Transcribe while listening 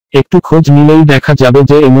একটু খোঁজ নিলেই দেখা যাবে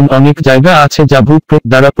যে এমন অনেক জায়গা আছে যা ভূত-প্রেত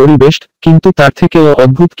দ্বারা পরিবেষ্ট, কিন্তু তার থেকেও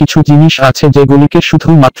অদ্ভুত কিছু জিনিস আছে যেগুলিকে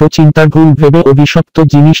শুধুমাত্র চিন্তার ভুল ভেবে অভিশপ্ত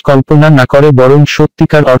জিনিস কল্পনা না করে বরং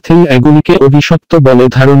সত্যিকার অর্থেই এগুলিকে অভিশপ্ত বলে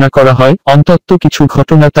ধারণা করা হয়। অন্তত কিছু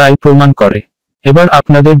ঘটনা তাই প্রমাণ করে। এবার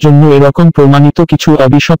আপনাদের জন্য এরকম প্রমাণিত কিছু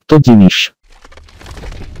অভিশপ্ত জিনিস।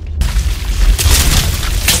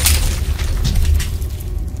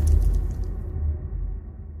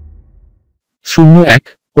 01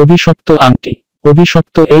 অভিশপ্ত আংটি।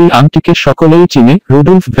 অভিশপ্ত এই আংটিকে সকলেই চিনে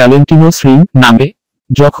রুডলফ ভ্যালেন্টিনো রিং নামে।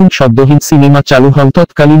 যখন শব্দহীন সিনেমা চালু হল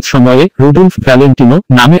তৎকালীন সময়ে রুডলফ ভ্যালেন্টিনো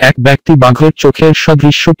নামে এক ব্যক্তি বাঘের চোখের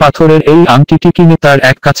সদৃশ্য পাথরের এই আংটিটি কিনে তার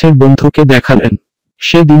এক কাছের বন্ধুকে দেখালেন।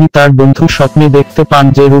 সেদিনই তার বন্ধু স্বপ্নে দেখতে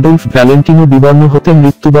পান যে রুডলফ ভ্যালেন্টিনো বিবর্ণ হতে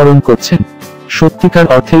মৃত্যুবরণ করছেন। সত্যিকার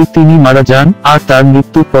অর্থেই তিনি মারা যান, আর তার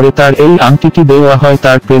মৃত্যুর পরে তার এই আংটিটি দেওয়া হয়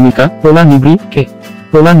তার প্রেমিকা পোলা নিগ্রি-কে।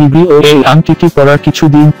 পোলা নিগ্রি-ও এই আংটিটি পরার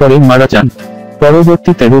কিছুদিন পরে মারা যান।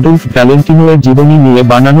 পরবর্তীতে রুডলফ ভ্যালেন্টিনো এর জীবনী নিয়ে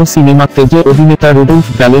বানানো সিনেমাতে যে অভিনেতা রুডলফ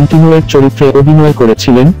ভ্যালেন্টিনো এর চরিত্রে অভিনয়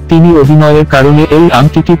করেছিলেন, তিনি অভিনয়ের কারণে এই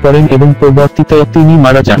আংটিটি পরেন এবং পরবর্তীতে তিনি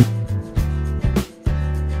মারা যান।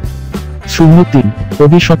 03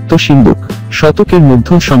 অভিশপ্ত সিন্দুক। শতকের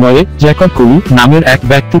মধ্য সময়ে জ্যাকব কুলি নামের এক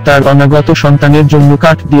ব্যক্তি তার অনাগত সন্তানের জন্য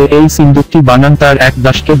কাঠ দিয়ে এই সিন্দুকটি বানান তার এক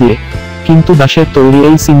দাসকে দিয়ে। কিন্তু দাসের তৈরি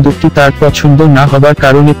এই সিন্দুকটি তার পছন্দ না হবার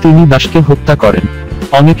কারণে তিনি দাসকে হত্যা করেন।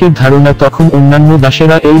 অনেকের ধারণা তখন অন্যান্য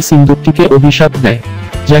দাসেরা এই সিন্দুকটিকে অভিশাপ দেয়।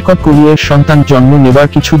 জ্যাকব কুলিয়ের সন্তান জন্ম নেবার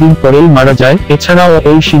কিছুদিন পরেই মারা যায়। এছাড়াও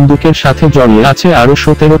এই সিন্দুকের সাথে জড়িয়ে আছে আরো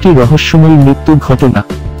 17টি রহস্যময়ী মৃত্যুর ঘটনা।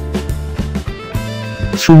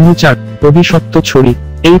 04 অভিশপ্ত ছড়ি।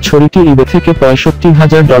 এই ছড়িটি ইবে থেকে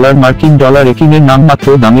 $65,000 মার্কিন কিনে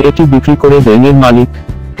নামমাত্র দামে এটি বিক্রি করে দেন এর মালিক।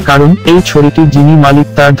 কারণ এই ছড়িটির যিনি মালিক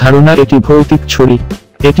তার ধারণা এটি ভৌতিক ছড়ি।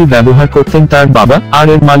 এটি ব্যবহার করতেন তার বাবা, আর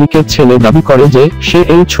এর মালিকের ছেলে দাবি করে যে সে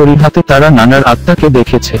এই ছড়ির হাতে তারা নানার আত্মাকে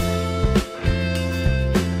দেখেছে।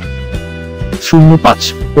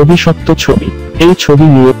 05 অভিশপ্ত ছবি। এই ছবি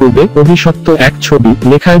নিয়ে পূর্বে অভিশপ্ত এক ছবি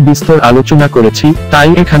লেখায় বিস্তর আলোচনা করেছি, তাই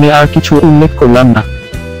এখানে আর কিছু উল্লেখ করলাম না।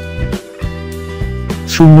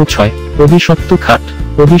 06 অভিশপ্ত খাট।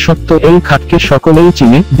 অভিশপ্ত এই খাটকে সকলেই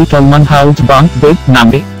চিনে দি টলমান হাউস বাঙ্ক বেড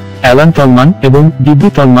নামে। অ্যালান টলমান এবং ডিবি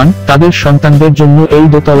টলমান তাদের সন্তানদের জন্য এই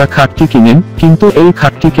দোতলা খাটটি কিনেন, কিন্তু এই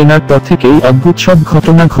খাটটি কেনার পর থেকেই অদ্ভুত সব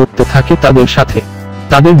ঘটনা ঘটতে থাকে তাদের সাথে।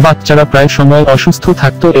 তাদের বাচ্চারা প্রায় সময় অসুস্থ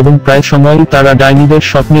থাকত এবং প্রায় সময়ই তারা ডাইনিদের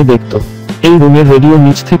স্বপ্নে দেখত। এই রুমের রেডিও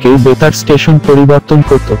নিচ থেকেই বেতার স্টেশন পরিবর্তন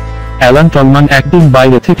করত। অ্যালান টলমান একদিন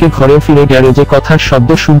বাইরে থেকে ঘরে ফিরে গ্যারেজে কথার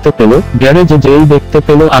শব্দ শুনতে পেল। গ্যারেজে যেই দেখতে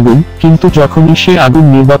পেল আগুন, কিন্তু যখনই সে আগুন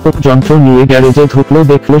নির্বাপক যন্ত্র নিয়ে গ্যারেজে ঢুকলো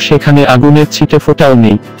দেখলো সেখানে আগুনের ছিটে ফোঁটাও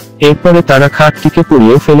নেই। এরপরে তারা খাটটিকে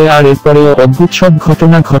পুড়িয়ে ফেলে, আর এরপরেও অদ্ভুত সব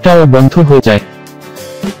ঘটনা ঘটাও বন্ধ হয়ে যায়।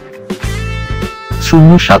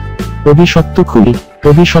 07 অভিশপ্ত খুলি।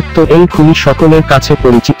 অভিশপ্ত এই খুলি সকলের কাছে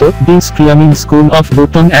পরিচিত দি স্ক্রিয়ামিং স্কুল অফ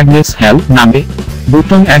বুটন অ্যাগনেস হ্যাল নামে।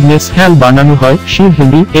 বুটন অ্যাগনেস হ্যাল বানানো হয় শির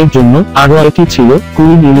হেনরি এর জন্য, আরও এটি ছিল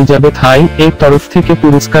কুইন এলিজাবেথ হাই এর তরফ থেকে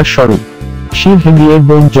পুরস্কার স্বরূপ। শির হেনরি এর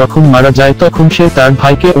বোন যখন মারা যায় তখন সে তার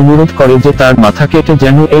ভাইকে অনুরোধ করে যে তার মাথা কেটে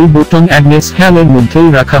যেন এই বুটন অ্যাগনেস হ্যাল এর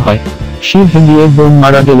মধ্যেই রাখা হয়। শির হেনরি এর বোন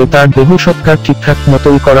মারা গেলে তার দেহ সৎকার ঠিকঠাক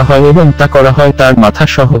মতোই করা হয় এবং তা করা হয় তার মাথা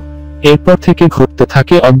সহ। এরপর থেকে ঘটতে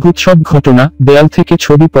থাকে অদ্ভুত সব ঘটনা। দেয়াল থেকে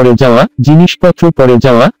ছবি পড়ে যাওয়া, জিনিসপত্র পড়ে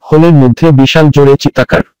যাওয়া, হোলের মধ্যে বিশাল জোরে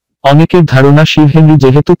চিৎকার। অনেকের ধারণা শির হেনরি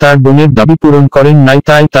যেহেতু তার বোনের দাবি পূরণ করেন নাই,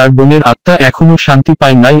 তাই তার বোনের আত্মা এখনো শান্তি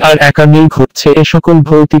পায় নাই, আর একা নেই ঘটছে এ সকল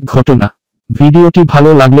ভৌতিক ঘটনা। ভিডিওটি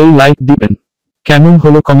ভালো লাগলেই লাইক দিবেন, কেমন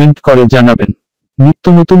হলো কমেন্ট করে জানাবেন। নিত্য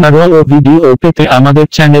নতুন আরও ভিডিও পেতে আমাদের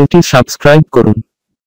চ্যানেলটি সাবস্ক্রাইব করুন।